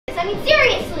I mean,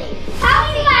 seriously. How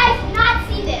do you guys not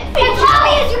see this? It's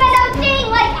obvious you guys have a thing.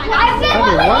 Like, I've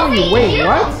been Wait,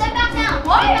 what? Step back down.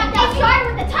 What? It's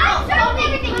starting with the time. Don't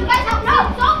everything. You guys have no.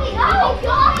 Sophie, no. You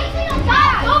obviously don't got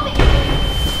it. Sophie.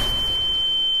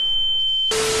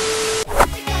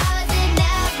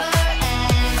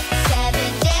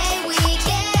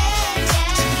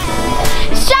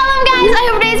 Shalom, guys. I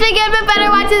hope today's been good, but better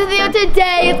watch this video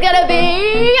today. It's gonna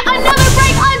be another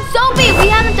prank on Sophie. We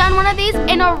haven't done one of these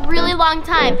in a really long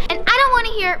time, and I don't want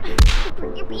to hear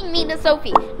you're being mean to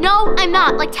Sophie. No, I'm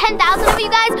not. Like 10,000 of you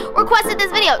guys requested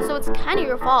this video, so it's kind of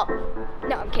your fault.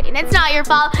 No, I'm kidding. It's not your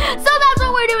fault. So that's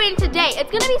what we're doing today.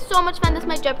 It's gonna be so much fun. This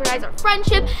might jeopardize our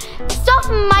friendship. Stuff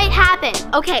might happen.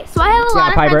 Okay, so I have a lot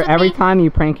of Piper, friends with every me. time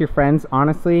you prank your friends,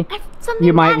 honestly, Something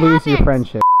you might bad lose your happens.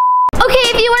 friendship. Okay,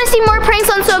 if you want to see more pranks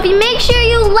on Sophie, make sure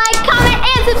you like, comment,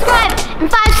 and subscribe in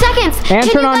 5 seconds. And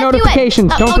turn on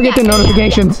notifications. Don't forget the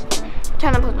notifications.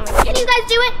 Turn on notifications. Can you guys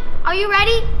do it? Are you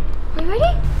ready? Are you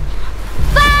ready?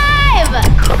 5,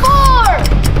 4,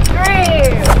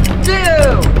 3,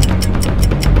 2.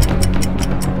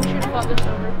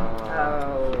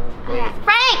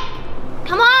 Frank,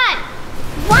 come on.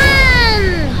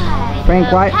 1.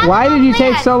 Frank, why did you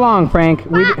take so long, Frank?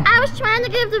 I was trying to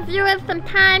give the viewers some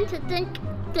time to think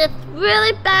this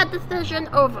really bad decision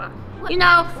over. You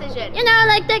know,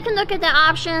 like they can look at their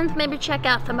options, maybe check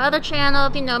out some other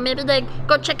channels, you know, maybe they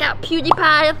go check out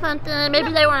PewDiePie or something,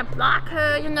 maybe they want to block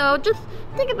her, you know, just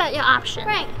think about your options.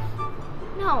 Frank,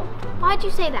 no, why'd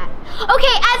you say that?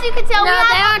 Okay, as you can tell, No,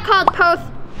 they are called post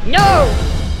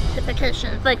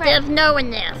notifications, like there's no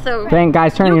in there, so Frank,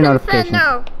 guys, turn on your you can notifications. say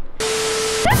no.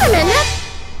 Wait a minute,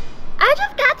 I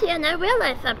just got here and I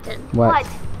realized something. What?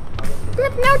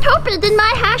 There's no token. Did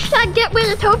my hashtag get rid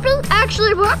of tokens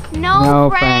actually work? No,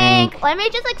 Frank. Let me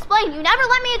just explain. You never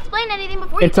let me explain anything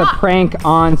before It's you a talk. prank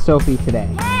on Sophie today.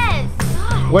 Yes.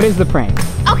 God. What is the prank?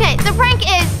 Okay, the prank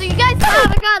is, so you guys Oh,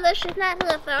 know. regardless, she's not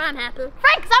here, so I'm happy.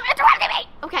 Frank, stop interrupting me.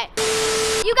 Okay.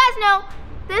 You guys know,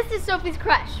 this is Sophie's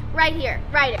crush. Right here,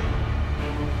 Ryder.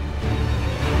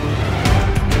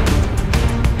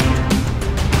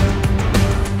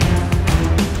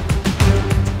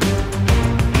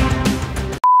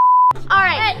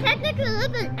 Alright. Hey, technically,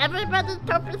 isn't everybody's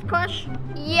Sophie's crush?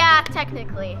 Yeah,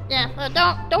 technically. Yeah, so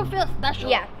don't feel special.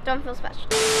 Yeah, don't feel special.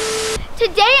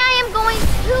 Today I am going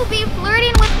to be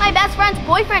flirting with my best friend's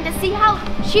boyfriend to see how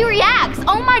she reacts.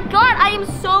 Oh my god, I am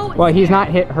so Well, he's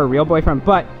scared. not her real boyfriend,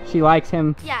 but she likes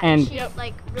him, Yeah, and she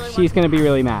like really she's gonna be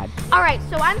really mad. Alright,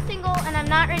 so I'm single and I'm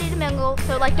not ready to mingle,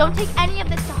 so like don't take any of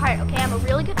this to heart, okay? I'm a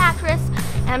really good actress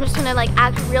and I'm just gonna like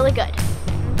act really good.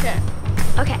 Okay.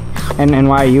 Okay. And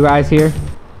why are you guys here?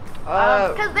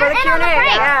 Because they're in on the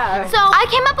prank. Yeah. So I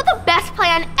came up with the best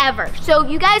plan ever. So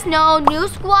you guys know, new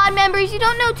squad members, you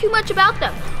don't know too much about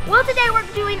them. Well, today we're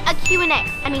doing a Q&A.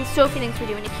 I mean, Sophie thinks we're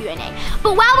doing a Q&A.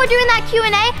 But while we're doing that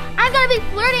Q&A, I'm gonna be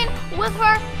flirting with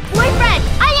her boyfriend.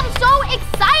 I am so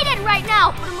excited right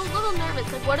now, but I'm a little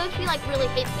nervous. Like, what if he like really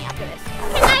hates me after this?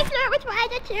 Can I flirt with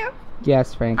Ryder too?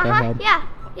 Yes, Frank, go ahead.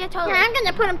 Yeah, totally. Yeah, I'm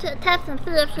gonna put him to the test and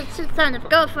see if she's trying to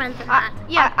girlfriends or not.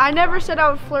 Yeah. I never said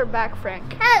I would flirt back,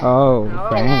 Frank. Hey, Oh,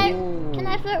 can Frank.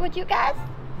 I flirt with you guys?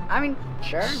 I mean,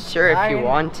 sure. Sure, if you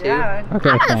want to. Yeah. Okay,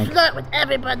 I'm gonna Frank. flirt with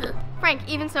everybody. Frank,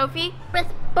 even Sophie? With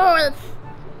boys.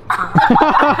 That's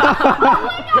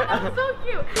so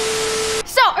cute.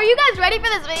 So, are you guys ready for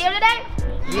this video today?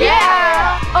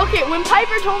 Yeah. Okay, when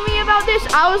Piper told me about this,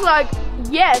 I was like,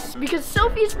 yes, because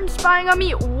Sophie's been spying on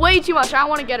me way too much. I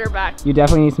want to get her back. You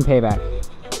definitely need some payback.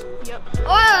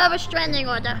 Or a restraining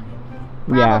order.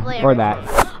 Probably Yeah, or that.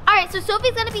 Alright, so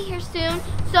Sophie's gonna be here soon,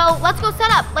 so let's go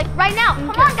set up, like right now. Come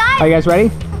on, guys. Are you guys ready?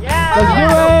 Yeah.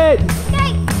 Let's do it!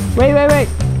 Okay. Wait.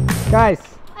 Guys,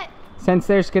 What? since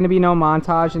there's gonna be no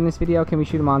montage in this video, can we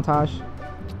shoot a montage?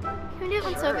 Can we do it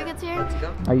when Sophie gets here?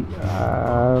 Are you,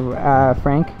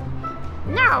 Frank?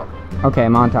 No. Okay,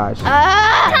 montage.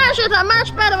 Tasha's a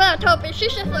much better at Topi.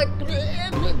 She's just like there.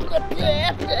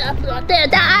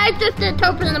 I just did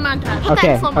Topi in the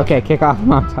montage. Okay, kick off the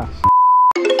montage.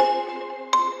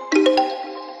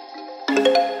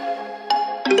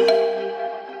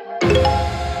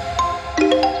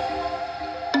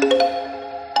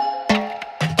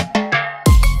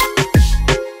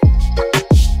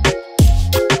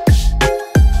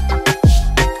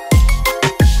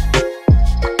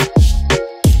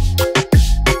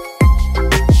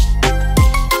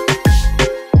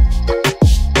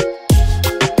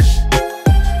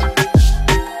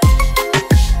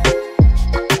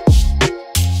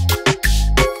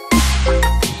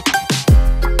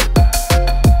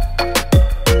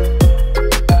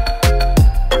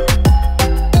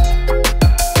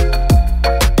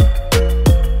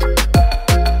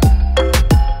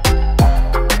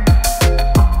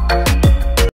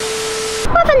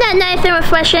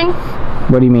 refreshing.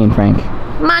 What do you mean, Frank?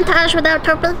 Montage without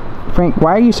Topaz. Frank,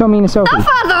 why are you so mean to Sophie?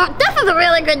 This is a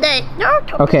really good day. No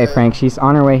Topaz. Okay, Frank, she's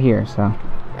on her way here, so.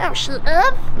 Oh, she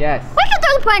is? Yes. We can do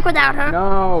the prank without her.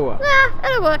 No. Nah,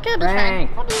 it'll work. It'll be fine.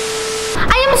 Frank.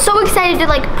 I am so excited to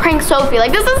like prank Sophie.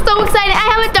 Like this is so exciting.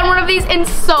 I haven't done one of these in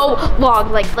so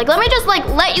long. Like let me just like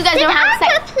let you guys know how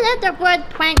excited. Did I just hear the word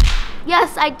prank?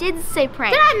 Yes, I did say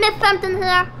prank. Did I miss something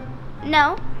here?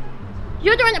 No.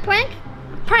 You're doing a prank?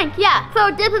 Prank, yeah.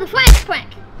 So this is a Frank's prank.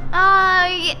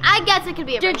 I guess it could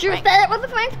be a Did Frank's you prank. say it was a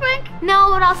Frank's prank? No,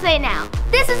 but I'll say it now.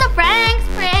 This is a Frank's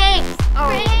prank. Oh.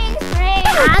 Frank's prank.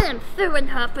 I am suing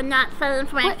her for not saying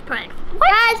Frank's prank. What?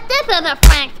 Guys, this is a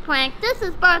Frank's prank. This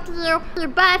is brought to you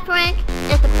by Frank.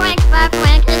 It's a prank by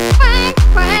Frank. It's Frank's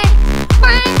prank.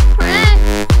 Frank's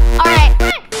prank. All right.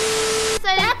 Prank. So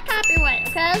that's copyright,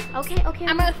 okay? Okay.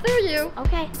 I'm gonna sue you.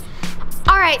 Okay.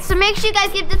 All right, so make sure you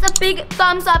guys give this a big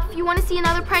thumbs up if you want to see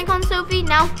another prank on Sophie.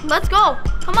 Now, let's go.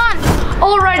 Come on.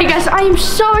 Alrighty guys, I am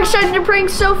so excited to prank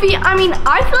Sophie. I mean,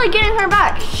 I feel like getting her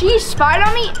back. She spied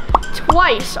on me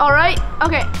twice, alright?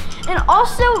 Okay, and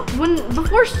also,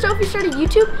 before Sophie started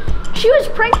YouTube, she was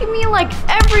pranking me like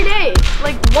every day,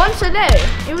 like once a day.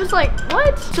 It was like,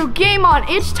 what? So game on,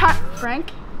 it's time.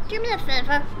 Frank? Do me a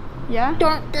favor. Yeah?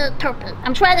 Don't do Topaz.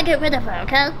 I'm trying to get rid of her,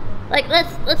 okay? Like, let's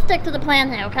stick to the plan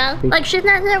here, okay? Like, she's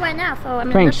not here right now, so I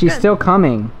mean, Frank, that's she's good. still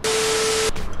coming.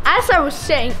 As I was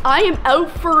saying, I am out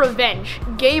for revenge.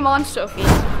 Game on, Sophie.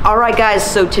 Alright guys,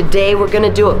 so today we're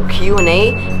gonna do a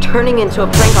Q&A turning into a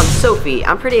prank on Sophie.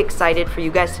 I'm pretty excited for you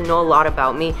guys to know a lot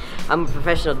about me. I'm a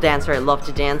professional dancer, I love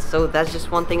to dance, so that's just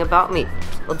one thing about me.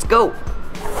 Let's go.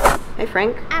 Hey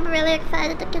Frank. I'm really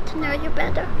excited to get to know you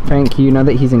better. Frank, you know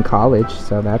that he's in college,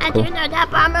 so that's I cool. do know that,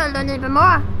 but I'm gonna learn even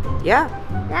more. Yeah.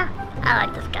 Yeah, I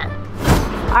like this guy.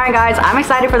 Alright guys, I'm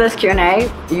excited for this Q&A.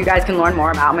 You guys can learn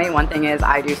more about me. One thing is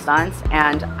I do stunts,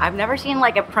 and I've never seen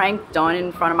like a prank done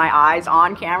in front of my eyes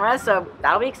on camera, so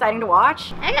that'll be exciting to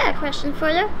watch. I got a question for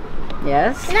you.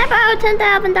 Yes? Can I borrow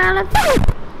 $10,000?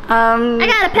 I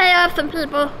gotta pay off some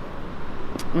people.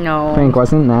 No. Frank,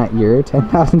 wasn't that your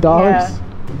 $10,000? Yeah.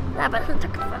 Yeah, but who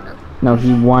took it from us? No,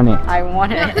 he won it. I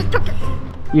want No, it. who took it?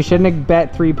 You shouldn't have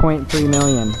bet 3.3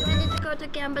 million. Do I need to go to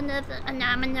Gamblers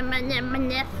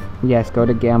Anonymous? Yes, go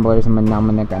to Gamblers and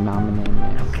Anonymous.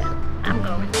 Okay, I'm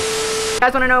going. You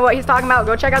guys want to know what he's talking about?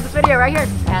 Go check out this video right here.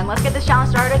 And let's get this challenge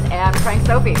started and prank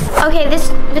Sophie. Okay, this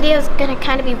video is gonna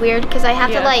kind of be weird because I have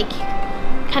to Yeah. like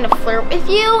kind of flirt with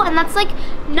you, and that's like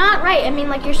not right. I mean,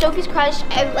 like you're Sophie's crush.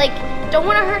 I like don't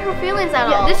want to hurt her feelings at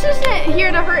all. Yeah, this isn't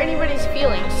here to hurt anybody's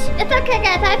feelings. It's okay,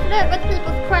 guys. I flirt with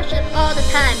people's crushes all the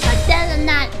time, but that is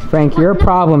not. Frank, you're a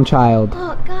problem child.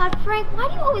 Oh God, Frank, why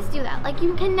do you always do that? Like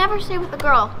you can never stay with a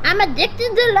girl. I'm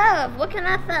addicted to love. What can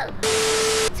I say?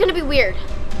 It's gonna be weird.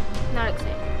 Not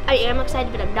excited. I am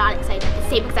excited, but I'm not excited at the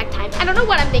same exact time. I don't know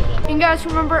what I'm thinking. And guys,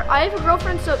 remember, I have a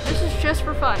girlfriend, so this is just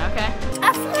for fun, okay?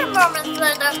 A few moments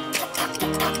later.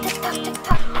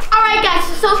 Alright guys,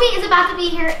 so Sophie is about to be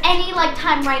here any like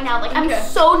time right now. Like I'm Okay.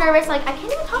 so nervous, like I can't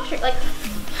even talk straight. Like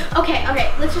okay,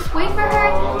 let's just wait for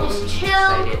her. Just chill.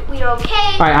 We are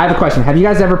okay. Alright, I have a question. Have you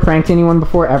guys ever pranked anyone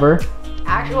before, ever?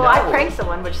 Actually, well, I pranked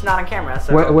someone, but just not on camera.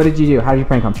 So What did you do? How did you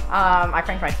prank them? I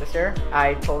pranked my sister.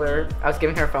 I told her I was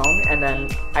giving her a phone, and then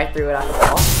I threw it at the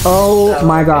wall. Oh So-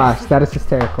 my gosh, that is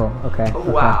hysterical. Okay. okay,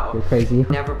 Wow. You're crazy.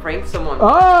 Never pranked someone.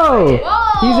 Oh!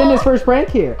 Whoa. He's in his first prank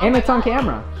here, and it's on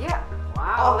camera. Yeah.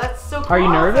 Wow. Oh, that's so cool. Are you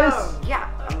nervous? Yeah,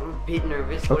 I'm a bit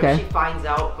nervous. Okay. What if she finds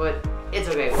out, but it's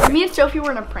okay. Me and Sophie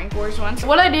were in a prank wars once.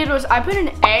 What I did was I put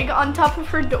an egg on top of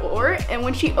her door, and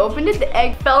when she opened it, the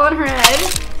egg fell on her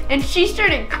head, and she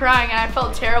started crying, and I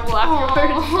felt terrible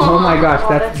afterwards. Oh my gosh,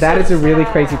 that's that so is a really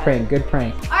sad. crazy prank. Good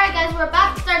prank. Alright guys, we're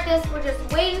about to start this. We're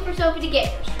just waiting for Sophie to get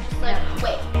here. Just like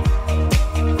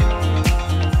wait.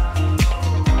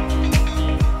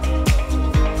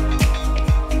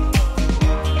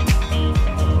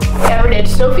 Yeah, we did.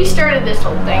 Sophie started this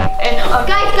whole thing, and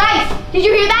Guys, did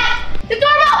you hear that? The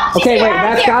doorbell! Okay, She's wait, here.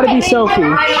 that's Here. gotta be Okay, Sophie.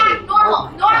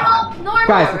 Normal.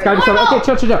 Guys, it's gotta be normal. so.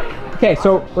 Okay, chill. Okay,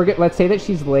 so let's say that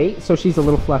she's late, so she's a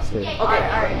little flustered. Okay,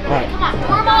 alright. Come on,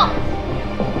 normal.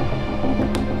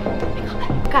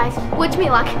 Guys, wish me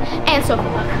luck, and Sophie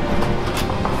luck.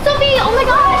 Sophie, oh my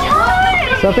gosh,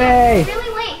 hi! Sophie! It's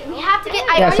really late. We have to get.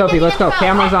 I Yeah, already Sophie, did the let's go. intro.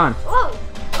 Camera's on. Whoa.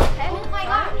 Okay. Oh my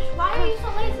gosh, why are you so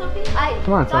late, Sophie? I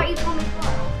Come on, thought Sophie. you told me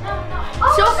before. No.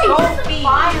 Oh, Sophie,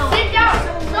 sit down.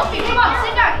 Sophie, come on,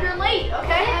 sit down. You're late,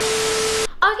 okay?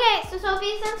 Okay, so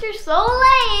Sophie, since you're so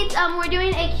late, we're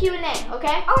doing a Q&A,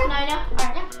 okay? Oh, no, I know. All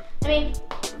right.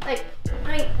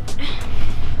 Okay.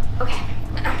 Okay.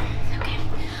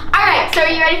 All right, so are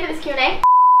you ready for this Q&A?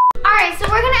 All Alright, so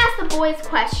we're gonna ask the boys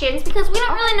questions because we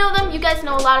don't really know them. You guys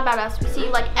know a lot about us. We see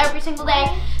you like every single day.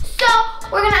 So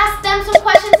we're gonna ask them some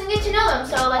questions and get to know them.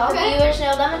 So like the viewers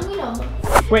know them and we know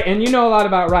them. Wait, and you know a lot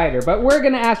about Ryder, but we're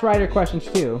gonna ask Ryder questions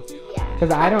too. Yeah.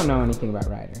 Because I don't know anything about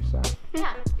Ryder, so.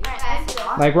 Yeah.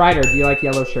 Alright, like Ryder, do you like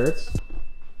yellow shirts?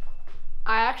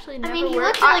 I actually never he wear.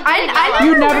 looks really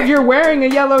good. You're wearing a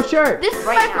yellow shirt. This is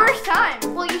my first time.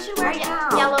 Well, you should wear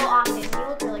yellow often. You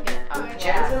look really good.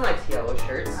 Jansen likes yellow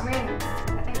shirts. I mean,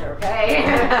 I think they're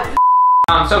okay.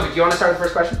 Sophie, do you want to start the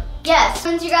first question? Yes.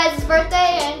 When's your guys'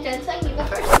 birthday? And Jensen, you go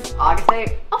first. August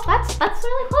 8th. Oh, that's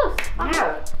really close.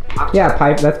 Yeah.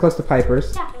 Yeah, that's close to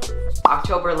Piper's. Yeah.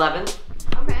 October 11th.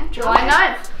 Okay. July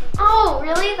 9th. Oh,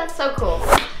 really? That's so cool.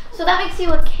 So that makes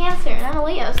you a Cancer and I'm a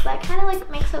Leo, so that kind of like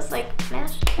makes us like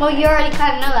match. Well, you already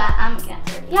kind of know that. I'm a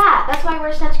Cancer. Yeah, that's why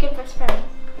we're such good best friends.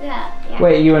 Yeah.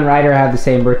 Wait, you and Ryder have the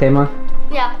same birthday month?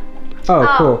 Yeah.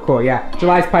 Oh, cool, yeah.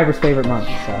 July's Piper's favorite month,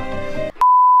 so.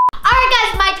 Alright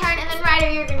guys, my turn, and then Ryder,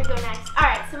 you're gonna go next.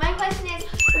 Alright, so my question is,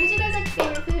 what is your guys' like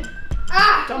favorite food?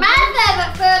 My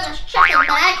favorite food is chicken,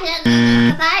 but I can't eat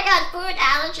it because I got food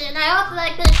allergy, and I also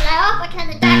like this, but I also can't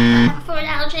eat that because I have a food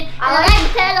allergy. I like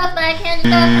potatoes, but I can't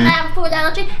eat those because I have a food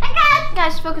allergy. And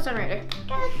Guys, focus on Ryder.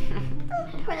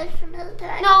 prayers for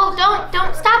military. No,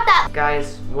 don't stop that.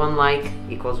 Guys, 1 like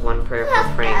equals 1 prayer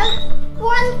for Frank.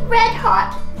 One red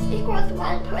heart equals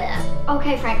 1 prayer.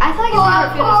 Okay, Frank, I thought your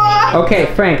favorite food was Okay,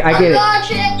 Frank, I get it.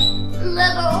 Logic,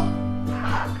 little.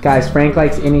 Guys, Frank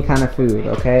likes any kind of food,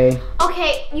 okay?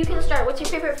 Okay, you can start. What's your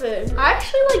favorite food? I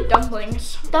actually like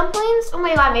dumplings. Dumplings? Oh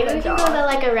my god, maybe we can go to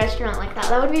like a restaurant like that.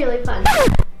 That would be really fun.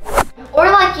 Or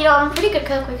like, you know, I'm a pretty good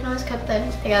cook. We can always cook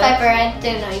them together. Piper, I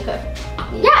didn't know you could.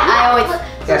 Yeah, I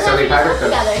always. Yeah, so we Piper cooks.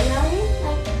 Together, you know what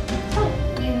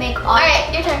I mean? You make all.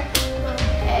 Alright, your turn.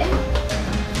 Okay.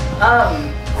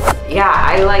 Yeah,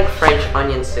 I like French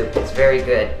onion soup. It's very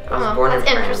good. I was born in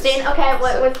That's France. interesting. Okay,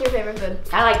 what's your favorite food?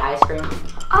 I like ice cream.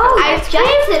 Oh,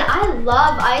 Jensen, I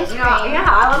love ice cream. Yeah,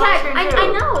 I love ice cream too.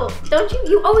 I know. Don't you?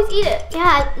 You always eat it.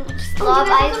 Yeah, I just love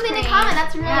you guys ice have something cream. in common.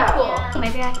 That's really cool. Yeah.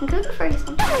 Maybe I can cook it for you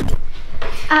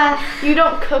sometime. You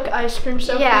don't cook ice cream,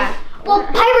 Sophie? Yeah. Well,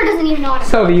 Piper doesn't even know how to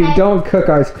cook. Sophie, you okay? don't cook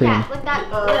ice cream. Yeah, like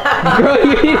that. Girl,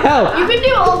 you need help. You can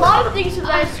do a lot of things with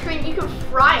ice cream. You can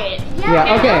fry it.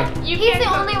 Yeah, okay. You He's can't the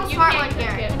cook only it. You smart can't one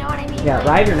here. cook it. You know what I mean? Yeah,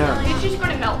 Ryder knows. It's just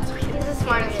gonna melt. He's the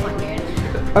smartest one here.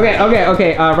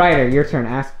 Okay, Ryder, your turn.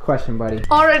 Ask a question, buddy.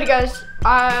 Alrighty, guys.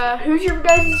 Who's your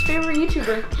guys' favorite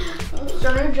YouTuber?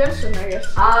 Starting with Jensen, I guess.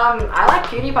 I like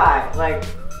PewDiePie. Like,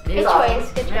 he's Good awesome.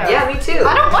 choice. Good choice. Yeah, me too.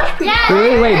 I don't watch PewDiePie.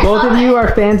 Really? Wait, both of you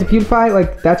are fans of PewDiePie?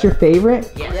 Like, that's your favorite?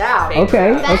 Yes, Yeah. favorite.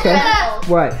 Okay.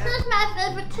 What? This is my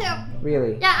favorite too.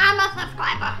 Really? Yeah, I'm a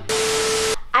subscriber.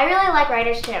 I really like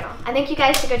Ryder's channel. I think you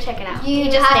guys should go check it out. You He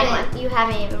just made haven't. one. You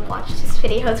haven't even watched his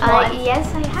videos once. Yes,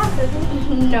 I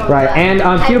have. No. Right, and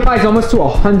PewDiePie's almost to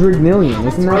 100 million.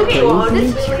 Isn't that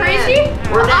crazy? This is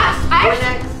crazy. We're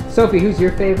next. Sophie, who's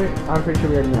your favorite? I'm pretty sure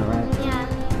we already know, right? Yeah.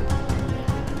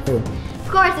 Who? Of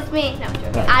course, it's me. No, I'm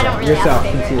joking. Right, I don't really yourself,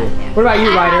 have a favorite. since you- What about you,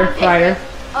 I have Ryder? a favorite. Ryder?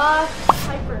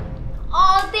 Piper.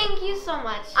 Oh, thank you so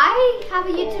much. I have a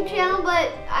YouTube channel,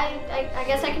 but I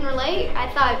guess I can relate. I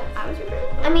thought I was your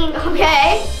favorite. I mean,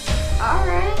 okay. All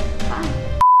right.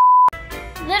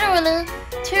 Fine. Literally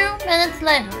 2 minutes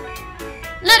later.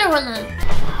 Literally.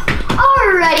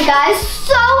 Alrighty guys,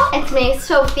 so it's me,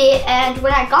 Sophie, and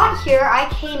when I got here, I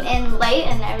came in late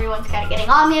and everyone's kind of getting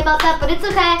on me about that, but it's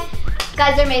okay. You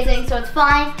guys are amazing, so it's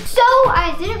fine. So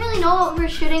I didn't really know what we were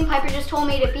shooting. Piper just told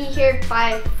me to be here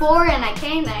by 4 and I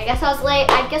came, and I guess I was late.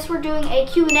 I guess we're doing a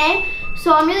Q&A,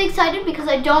 so I'm really excited because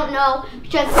I don't know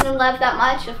Jensen and Lev that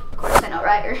much. Of course I know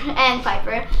Ryder and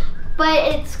Piper, but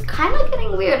it's kind of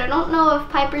getting weird. I don't know if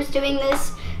Piper's doing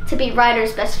this to be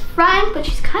Ryder's best friend, but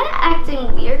she's kind of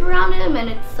acting weird around him, and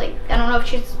it's like, I don't know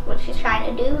if what she's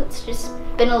trying to do. It's just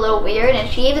been a little weird, and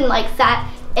she even like sat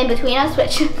in between us,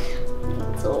 which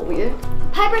it's a little weird.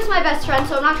 Piper's my best friend,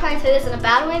 so I'm not trying to say this in a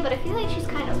bad way, but I feel like she's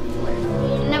kind of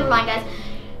weird. Never mind, guys.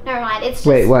 Never mind. It's just,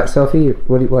 Wait, what? Sophie?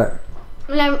 What?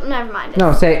 Never mind.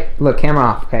 No, say, look, camera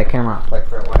off. Okay, camera off. Like,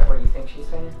 for what do you think she's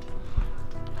saying?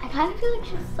 I kind of feel like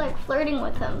she's like flirting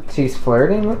with him. She's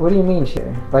flirting? What do you mean,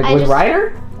 like, I with just-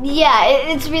 Ryder? Yeah,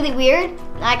 it's really weird.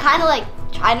 I kind of like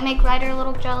try to make Ryder a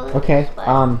little jealous. Okay, but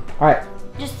alright.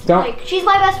 just don't- like, she's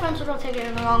my best friend, so don't take it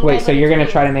in the wrong way. Wait, so but you're it's gonna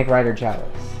really- try to make Ryder jealous?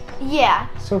 Yeah.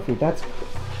 Sophie, that's...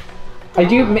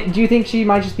 do you think she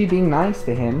might just be being nice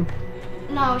to him?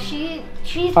 No, she's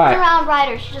All right. around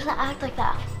Ryder. She doesn't act like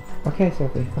that. Okay,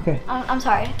 Sophie, okay. I'm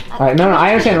sorry. All right, no,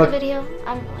 I understand. The Look, video.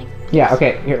 I'm like. yeah,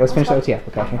 okay, here, let's finish the OTF.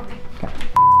 Okay, here. Okay.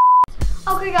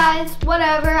 Okay, guys,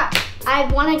 whatever.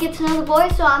 I want to get to know the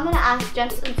boys, so I'm gonna ask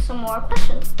Jensen some more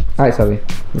questions. All right, Sophie,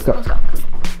 let's go. Let's go.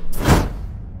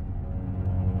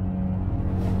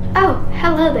 Oh,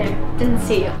 hello there. Didn't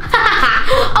see you.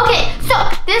 Okay, so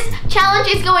this challenge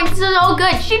is going so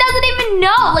good. She doesn't even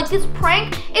know. Like, this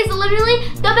prank is literally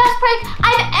the best prank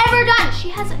I've ever done. She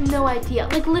has no idea.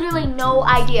 Like, literally no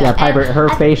idea. Yeah, Piper, her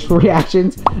facial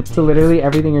reactions to literally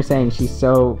everything you're saying, she's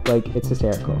so, like, it's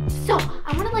hysterical. So,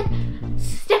 I want to, like,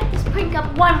 step this prank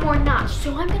up one more notch.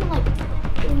 So, I'm going to, like,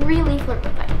 really flirt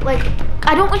with her. Like,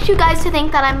 I don't want you guys to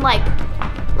think that I'm, like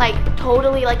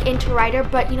totally, like, into Ryder,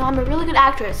 but, you know, I'm a really good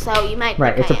actress, so you might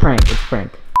Right, think it's a prank, it's a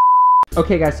prank.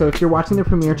 Okay guys, so if you're watching the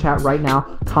premiere chat right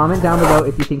now, comment down below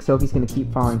if you think Sophie's gonna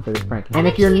keep falling for this prank. And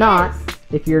if you're not,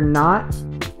 make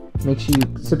sure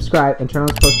you subscribe and turn on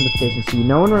those post notifications so you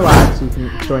know when we're live so you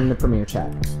can join the premiere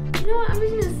chat. You know what, I'm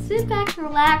just gonna sit back and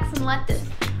relax and let this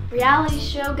reality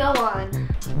show go on.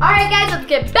 Alright guys, let's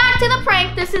get back to the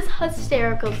prank. This is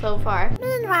hysterical so far.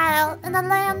 Meanwhile, in a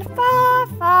land far,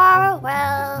 far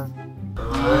away.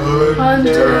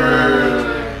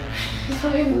 Hunter. We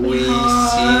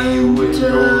see you in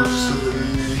your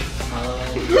sleep.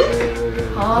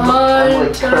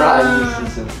 Hunter.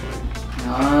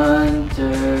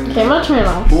 Okay, I'm not turning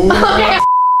off. Alright,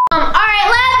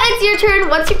 Lev, it's your turn.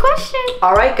 What's your question?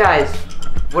 Alright guys,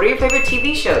 what are your favorite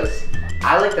TV shows?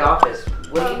 I like The Office.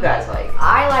 What do you guys like?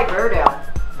 I like Riverdale.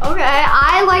 Okay,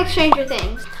 I like Stranger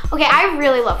Things. Okay, I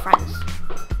really love Friends.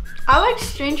 I like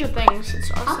Stranger Things.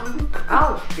 It's awesome.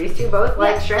 Oh, these two both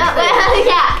like Stranger Things.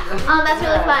 Yeah, that's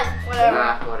really fun.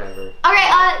 Whatever. Whatever.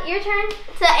 Okay, your turn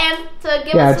to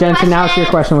give us some Jensen, now it's your questions.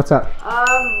 question. What's up?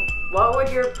 What would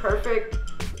your perfect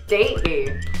date be?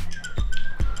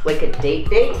 Like a date?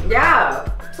 Yeah.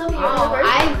 Sophie,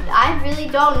 I really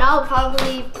don't know.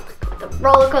 Probably the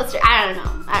roller coaster. I don't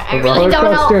know. I really don't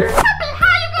know. How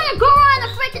you gonna go on a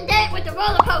freaking date with the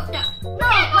roller coaster? No,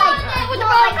 like with the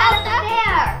roller coaster?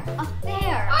 A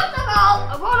fair. First of all,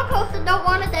 a roller coaster don't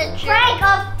want to date you. Frank,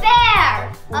 a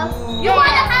fair. You want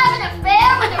to have an affair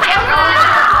with a roller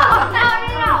coaster?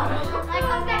 No. Like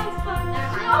a fair.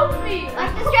 Sophie.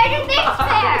 Like the Stranger Things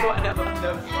fair.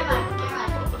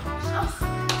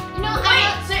 You know,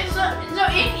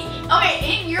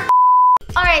 in your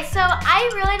Alright, so I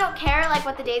really don't care like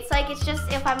what the date's like. It's just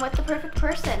if I'm with the perfect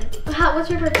person. What's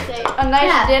your perfect date? a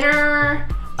nice dinner.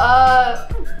 I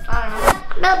don't know.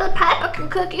 Maybe Piper can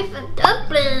cook you some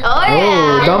dumplings. Oh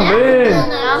yeah. dumplings.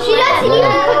 She doesn't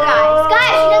even cook, guys.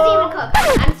 Guys, she doesn't even cook.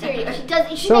 I'm serious. She does.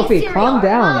 She Sophie, makes calm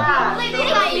down.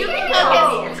 You can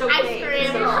cook. It's okay.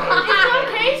 It's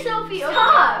okay, Sophie.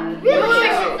 Stop. Really?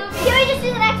 Can we just do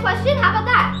the next question? How about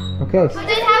that? Okay, Just have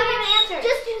an answer.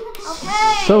 Just do the next.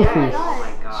 Okay. Sophie, Oh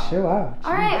my god. chill out.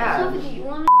 All right, Yeah. Sophie, do you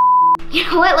want to? You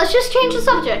know what? Let's just change the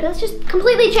subject. Let's just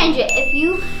completely change it. If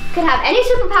you could have any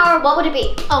superpower, what would it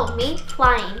be? Oh, me?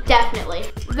 Flying. Definitely.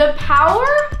 The power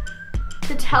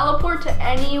to teleport to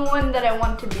anyone that I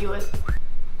want to be with.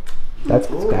 That's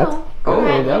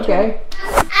Alright, okay.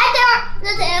 I don't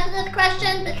know to answer this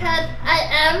question because I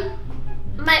am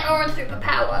my own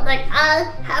superpower. Like, I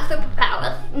have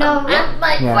superpowers. No. I'm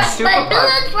like, Yeah. my Superpower.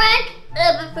 villain Frank is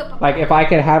a superpower. Like if I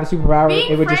could have a superpower,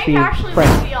 Being it would just be Frank actually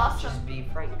Frank. would be awesome. Be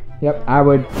frank. Yep, I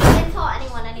would. Insult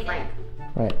anyone any day.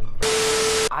 Right.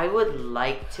 I would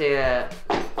like to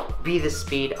be the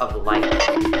speed of light.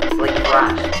 Like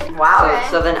Flash. Wow.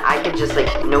 So then I could just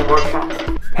like no more traffic.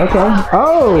 Okay.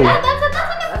 Oh. That's a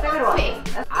That's a good one.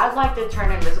 Sophie. I'd like to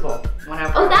turn invisible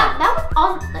whenever. Oh,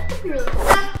 that would be really cool.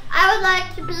 I would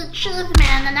like to be a cheese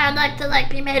man, and I'd like to like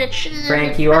be made of cheese.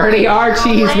 Frank, you already are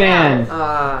cheese man.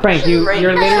 Frank, you're Frank,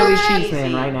 literally you're cheese man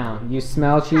cheesy. right now. You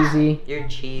smell cheesy. You're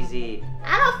cheesy.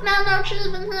 I don't smell no cheese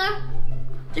in here.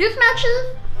 Do you smell cheese?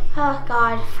 Oh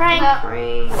God, Frank.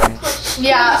 Frank.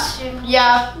 Yeah.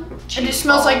 It just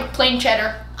smells like plain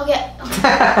cheddar. Okay.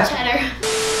 Cheddar.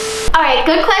 All right,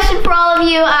 good question for all of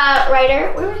you,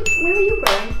 Ryder. Where were you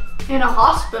born? In a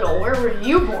hospital. Where were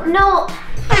you born? No.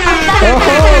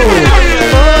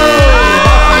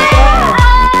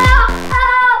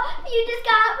 Oh. You just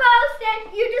got roasted.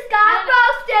 You just got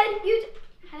roasted.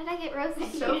 How did I get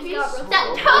roasted? Sophie?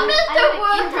 Tell me the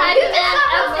word I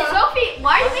Sophie,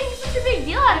 why are you making such a big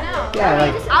deal out of it? Yeah,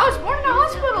 like I was born in a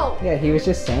hospital. yeah, he was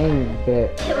just saying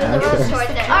that. It was the roast right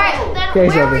there. All right, then Okay,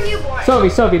 where were you born?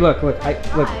 Sophie, look,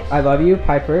 I love you,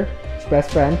 Piper,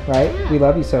 best friend, right? We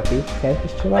love you, Sophie. Okay,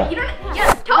 just chill out. You don't.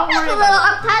 Tommy's a little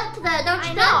uptight today, don't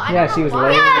you know? Yeah, she was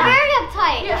late. Yeah, very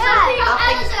uptight. Yeah,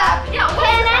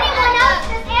 Can anyone else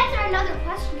just answer another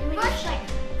question? Can we just, like,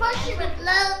 First she was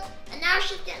low, and now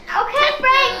she's getting up. okay,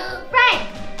 Frank,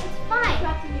 it's fine.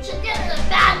 She's getting a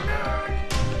bad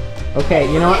mood.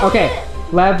 Okay, you know what? Okay,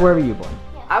 Lev, where were you born?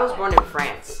 I was born in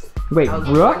France. Wait, I was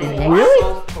grew up? born in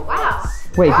Really? Wow.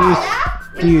 Wait,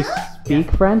 do you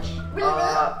speak French?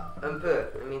 Un peu.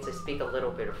 It means I speak a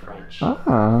little bit of French.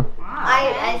 Oh.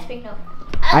 I speak no.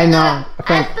 I know.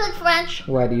 I speak French.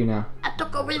 What do you know? I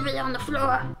took a wee on the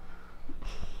floor.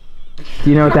 Do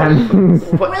you know what that means?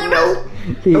 What? No.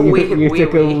 You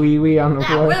took a wee wee on the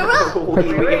floor.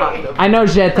 I know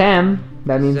je t'aime.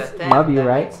 That means love you,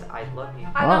 right? I love you.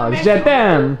 Oh, je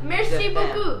t'aime. Merci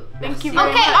beaucoup. Thank you.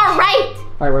 Okay, all right.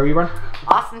 All right, where were you born?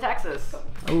 Austin, Texas.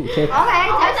 Ooh, okay. Okay,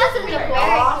 Texas is a very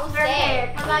cool Very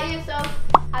state. cool. How about you, Soph?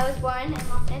 I was born in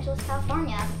Los Angeles,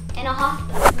 California, in a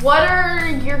hospital. What are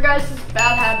your guys'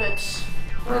 bad habits?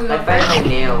 I bite my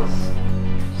nails.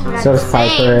 So is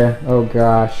Piper. Oh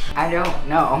gosh. I don't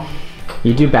know.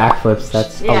 You do backflips.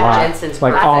 That's a Yeah, lot. Jensen's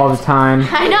Like all the perfect. time.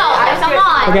 I know. Come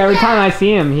on. Okay, every time I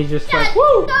see him, he's just like,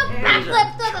 woo.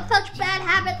 Backflips, those are such bad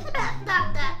habits.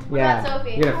 Stop that. Yeah.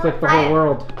 Sophie? You're gonna flip the whole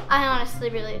world. I honestly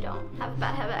really don't have a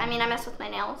bad habit. I mean, I mess with my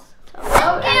nails. So. Okay,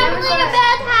 I'm doing a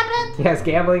bad habit. Yes,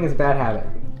 gambling is a bad habit.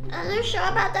 Are you sure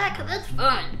about that? Because it's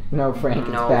fun. No, Frank, it's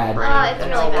No, bad. Frank, It's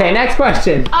that's really Okay, next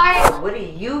question. Alright. What do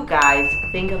you guys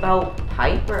think about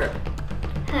Piper?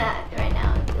 Right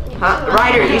now. Huh?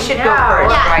 Ryder, you should go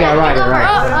first. Yeah, Ryder,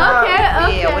 right.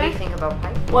 Okay, Yeah, what do you okay. think about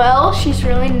Piper? Well, she's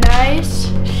really nice.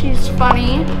 She's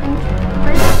funny.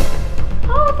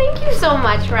 Oh, thank you so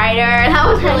much, Ryder. That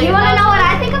was really. You want to know what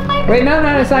I think of Piper? Wait,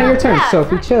 no, it's not your turn. Yeah.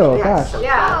 Sophie, chill. Gosh.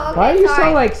 Yeah. Oh, Why are you so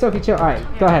sorry. like Sophie, chill? All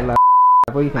right, go ahead, Lev.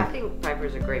 What do you I think? think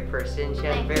Piper's a great person. She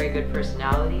has a very good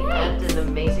personality and an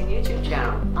amazing YouTube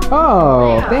channel.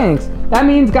 Oh, thanks. That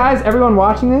means, guys, everyone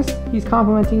watching this, he's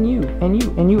complimenting you, and you,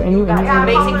 and you, and you, and you. Yeah,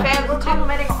 amazing we're fans, We're too.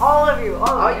 complimenting all of you.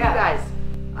 All you yeah. guys.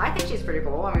 I think she's pretty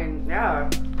cool. I mean, yeah.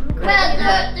 Do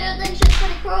you think she's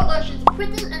pretty cool or she's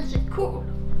pretty and she's cool?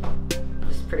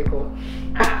 Just pretty cool.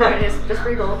 Just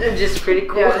pretty cool. Just pretty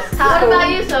cool. Yeah. What about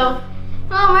you, Soph?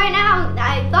 Well, right now,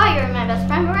 I thought you were my best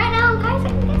friend, but right now, guys,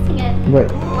 I'm guessing it.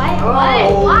 What? What?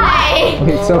 Oh. Why?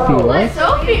 Wait, Sophie, what?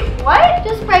 Sophie, what?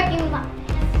 Just breaking my.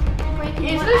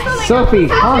 Is there something Sophie,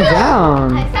 calm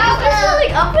down. Is there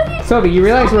something up with you? Sophie, you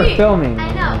realize we're Sophie. filming.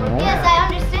 I know. right? Yes, I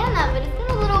understand that, but it's been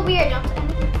a little weird. Don't you?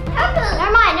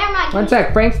 Never mind. One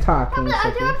sec, Frank's talking. Are you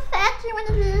Sophie. upset? You want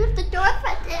to leave the door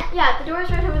right there? Yeah, the door's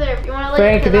right over there. If you want to.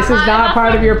 Frank, this is not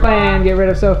part of your plan. Get rid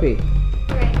of Sophie.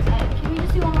 Great. Can we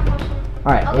just do one more question?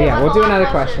 All right, Okay, yeah, what's we'll the do last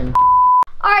another question? question.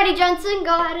 Alrighty, Jensen,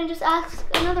 go ahead and just ask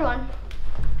another one.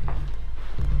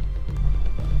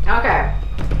 Okay.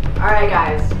 Alright,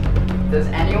 guys. Does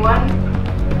anyone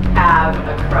have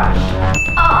a crush?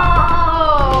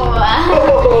 Oh!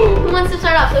 Who wants to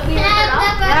start off? Sophie, you Can I want to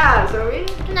answer start off? that Yeah, so we.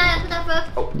 first? Can I answer that first?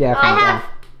 Yeah, I Frank. have.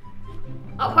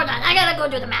 Oh, hold on. I gotta go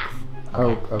do the math.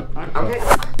 Oh, Okay.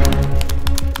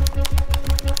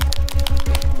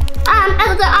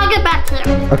 I'll get back to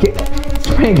them. okay.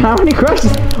 Frank, how many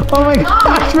crushes? Oh my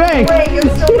gosh, Frank! Okay,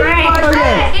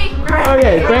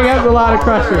 Frank has a lot of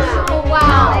crushes. Oh,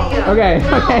 wow. Okay,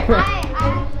 No, okay. I actually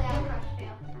have a crush too.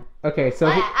 Okay,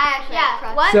 Sophie, I actually have a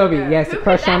crush. What? Sophie, yes, a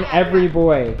crush on every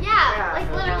boy. Yeah, like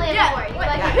literally everywhere. You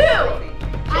like Who?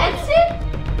 Jensen?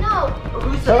 No.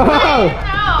 Who's Oh! No.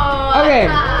 Okay,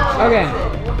 okay.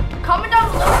 Comment down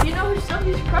below if you know who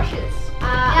Sophie's crush is. Yeah, I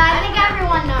think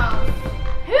everyone knows.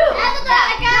 Who?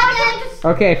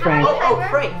 Okay, Frank. Oh,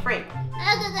 Frank. I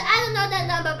don't know that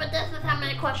number, but this is how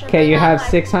many questions. Okay, you I have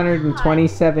got.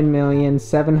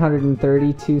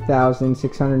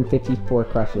 627,732,654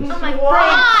 crushes. Oh my god!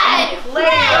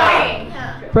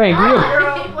 Frank,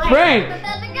 Frank,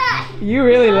 That's a guy. you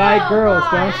really like girls,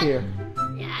 don't you?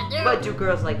 Yeah, I do. But do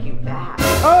girls like you back?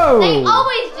 Oh! They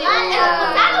always do.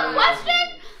 Was that a question?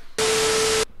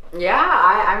 Yeah,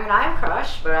 I mean, I have a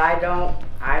crush, but I don't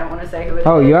want to say who it is.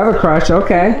 Oh, you have a crush,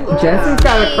 okay. Jensen's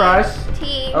got a crush.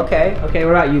 T. Okay,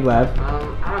 what about you, Lev?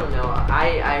 I don't know.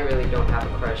 I really don't have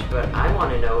a crush, but I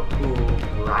want to know who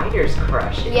Ryder's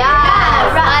crush is. Yeah,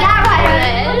 Ryder. I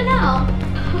want to know.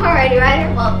 Alrighty,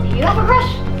 Ryder. Well, do you have a crush?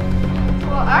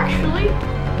 Well, actually,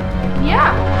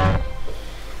 yeah.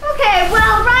 Okay,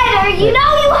 well, Ryder, you know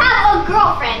you have a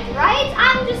girlfriend, right?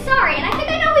 I'm just sorry, and I think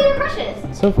I know who your crush is.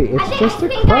 Sophie, it's just a I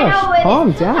crush. know who it is.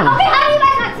 Calm down. Okay, how do you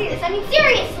guys not see this? I mean,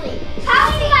 seriously. How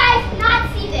do you guys not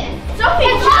see this? Sophie,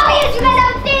 It's obvious you guys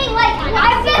have a thing, like,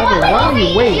 I've been Ryder, why are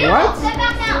you- wait, what? Step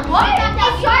back now. What? Step back.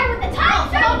 They started with the time.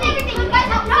 Sophie, everything. You guys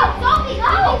have no. Sophie, no.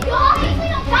 You obviously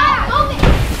don't care.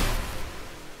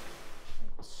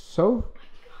 Sophie.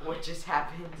 What just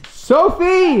happened?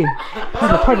 Sophie!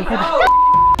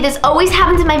 This always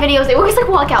happens in my videos. They always like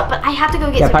walk out, but I have to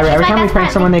go get Yeah, Sophie. Piper, She's every my time we best prank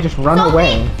friend. someone, they just run Sophie,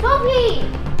 away. Sophie.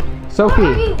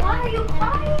 Sophie, Why are you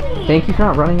crying? thank you for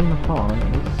not running in the hall.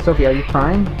 Sophie, are you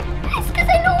crying? It's because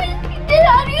I know what you did.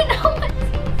 How do you know what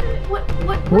sees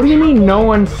it? What do you mean no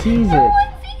one sees No it?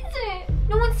 one sees it.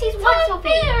 No one sees what, Sophie?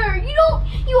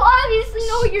 You obviously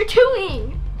know what you're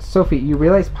doing. Sophie, you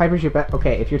realize Piper's your best.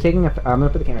 Okay, if you're taking I'm gonna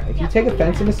put the camera. If you take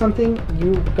offense into something,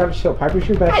 you gotta chill. Piper's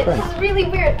your best friend. This is really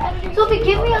weird. Sophie,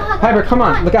 give me a hug. Piper, come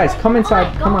on. Look, guys, come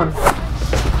inside. Come on.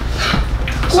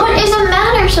 What is the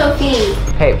matter, Sophie?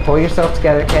 Hey, pull yourself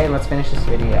together, okay? And let's finish this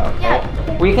video, okay?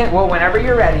 Yeah. We can, well, whenever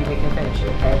you're ready, we can finish it,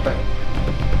 okay? But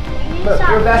look,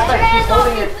 your best friend, she's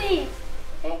holding it. Please.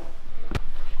 Okay.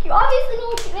 You obviously know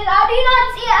what you did. How do you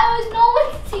not see it? How does no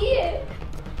one see it?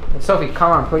 Sophie,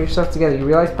 come on, pull yourself together. You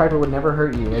realize Piper would never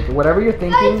hurt you. Like, whatever you're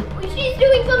thinking. Guys, she's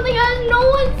doing something else. No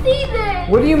one sees it.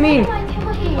 What do you mean? What am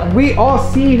I doing? We all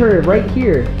see her right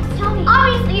here. Tell me.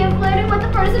 Obviously, you're flirting with the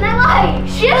person I like.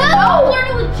 She has no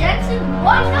flirting with Jensen.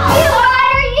 What? Who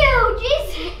are you?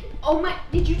 Jesus. Oh my.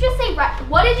 Did you just say Ryder?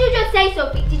 What did you just say,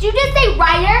 Sophie? Did you just say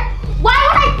Ryder? Why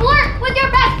would I flirt with your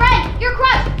best friend? Your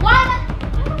crush? Why would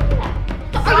I do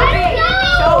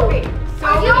that? Sophie.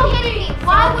 Are you kidding me?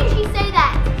 Why would she say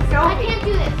that? I can't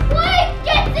do this. What?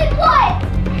 Jensen, what?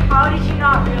 How did you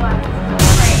not realize this was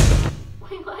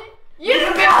Wait, what? You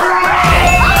can be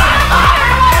afraid.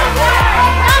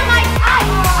 Not my type.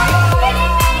 Are you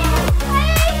kidding me?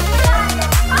 Hey,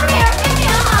 come here, give me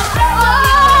a hug.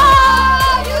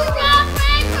 Oh, you got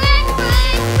Frank.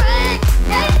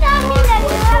 That's not me.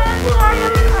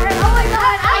 Oh my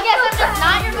God. I guess I'm just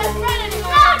not your best friend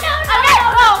anymore. No.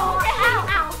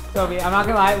 Sophie, I'm not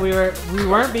gonna lie, we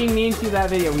weren't being mean to you that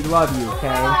video. We love you, okay?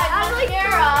 I'm like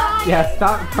Sarah. Yeah,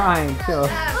 stop crying, chill.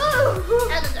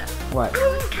 Editor, What? I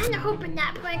was kind of hoping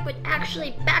that prank would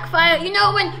actually backfire. You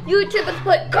know when YouTubers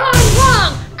put gone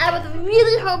wrong? I was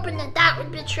really hoping that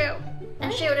would be true.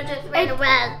 And she would have just ran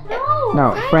away.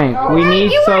 No, Frank, we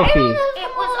need Sophie.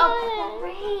 It was a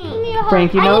prank.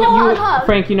 Frank, you I know need a you hug.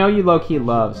 Frank, you know you low-key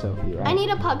love Sophie, right? I need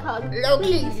a pug hug.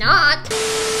 Low-key not.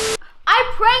 I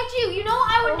pranked you. You know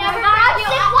I would never prank you.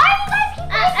 Why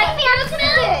do you guys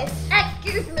keep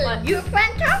Excuse me, you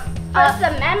pranked her? First the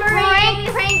memory.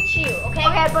 Pranked you, okay?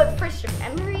 Okay, but first your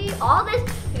memory, all this.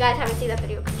 If you guys haven't seen that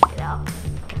video, go check it out.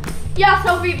 Yeah,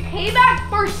 Sophie, payback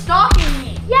for stalking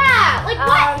me. Yeah, like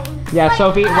what? Yeah, Like,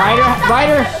 Sophie, Ryder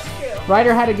That's true.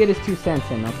 Ryder had to get his 2 cents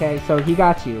in, okay? So he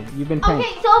got you. You've been pranked.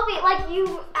 Okay, Sophie, like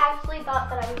you actually thought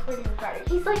that I was flirting with Ryder.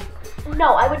 He's like,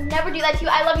 no, I would never do that to you.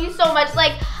 I love you so much.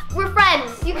 Like, we're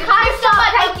friends. You can't stop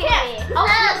pranking me. Oh,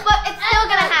 but it's still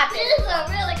gonna happen. This is a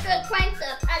really good prank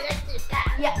stuff. I like this guy.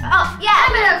 Yeah. Oh,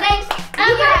 yeah. Thanks.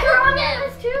 You guys were on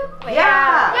this too? Wait,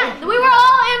 Yeah. Yeah, we were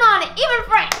all in on it, even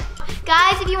Frank.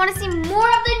 Guys, if you want to see more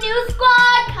of the new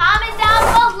squad, comment down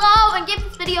below and give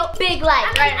this video a big like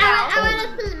right now. I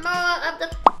want to see more of the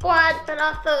squad, but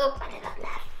also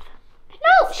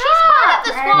No, she's part of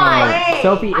the squad. Hey.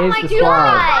 Sophie Oh is my the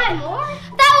squad. God.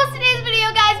 That was today's video,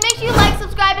 guys. Make sure you like,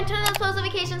 subscribe, and turn on those post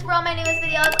notifications for all my newest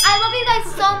videos. I love you guys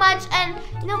so much, and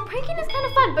you know, pranking is kind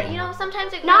of fun, but you know,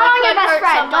 sometimes it Not really on your could best hurt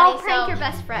friend. somebody, Don't prank so your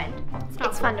best friend.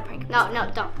 It's fun to prank. No,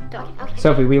 don't. Okay.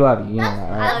 Sophie, we love you. You know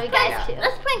that, I right? love you guys too.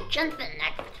 let's prank Jensen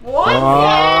next. What? Oh.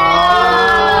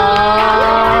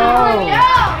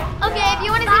 Okay, if you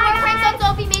want to see more pranks on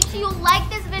Sophie, make sure you like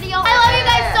this video. I love you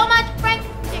guys so much. Frank,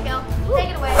 here you go. Take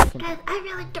it away. Guys, I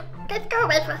really don't. Guys, go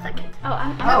away for a second.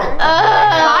 Bye,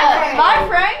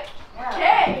 Frank.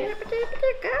 Okay.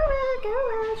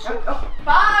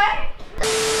 Bye.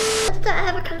 I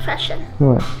have a confession.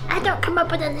 What? I don't come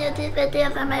up with any of these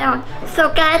videos on my own. So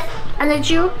guys, I need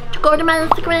you to go to my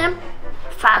Instagram,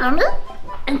 follow me,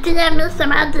 and DM me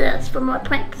some ideas for more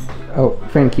pranks. Oh,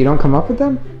 Frank, you don't come up with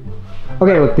them?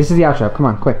 Okay, look, this is the outro. Come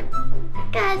on, quick.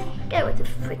 Guys, get with the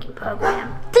freaking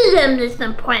program. DM me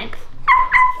some pranks.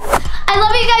 I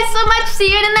love you guys so much. See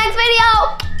you in the next video.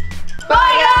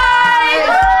 Bye,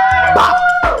 guys.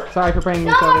 Sorry for pranking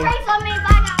you, No more Sophie. pranks on me.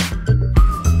 Bye.